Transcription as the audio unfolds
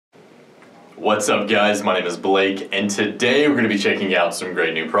What's up guys, my name is Blake and today we're going to be checking out some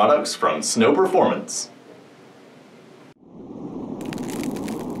great new products from Snow Performance.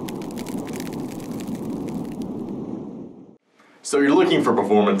 So you're looking for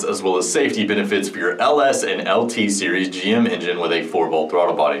performance as well as safety benefits for your LS and LT series GM engine with a 4-volt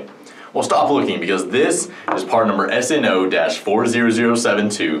throttle body. Well, stop looking because this is part number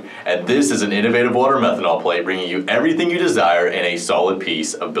SNO-40072 and this is an innovative water methanol plate bringing you everything you desire in a solid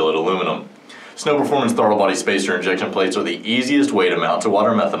piece of billet aluminum. Snow Performance throttle body spacer injection plates are the easiest way to mount a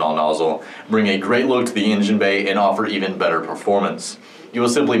water methanol nozzle, bring a great look to the engine bay, and offer even better performance. You will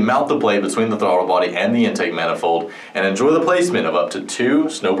simply mount the plate between the throttle body and the intake manifold and enjoy the placement of up to 2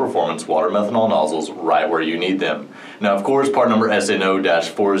 Snow Performance water methanol nozzles right where you need them. Now of course, part number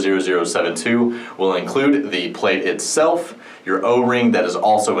SNO-40072 will include the plate itself, your O-ring that is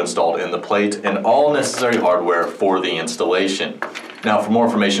also installed in the plate, and all necessary hardware for the installation. Now for more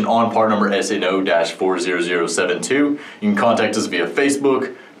information on part number SNO-40072, you can contact us via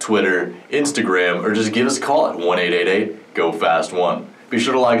Facebook, Twitter, Instagram, or just give us a call at 1-888-GO-FAST-1. Be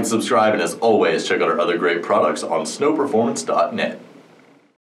sure to like and subscribe, and as always, check out our other great products on snowperformance.net.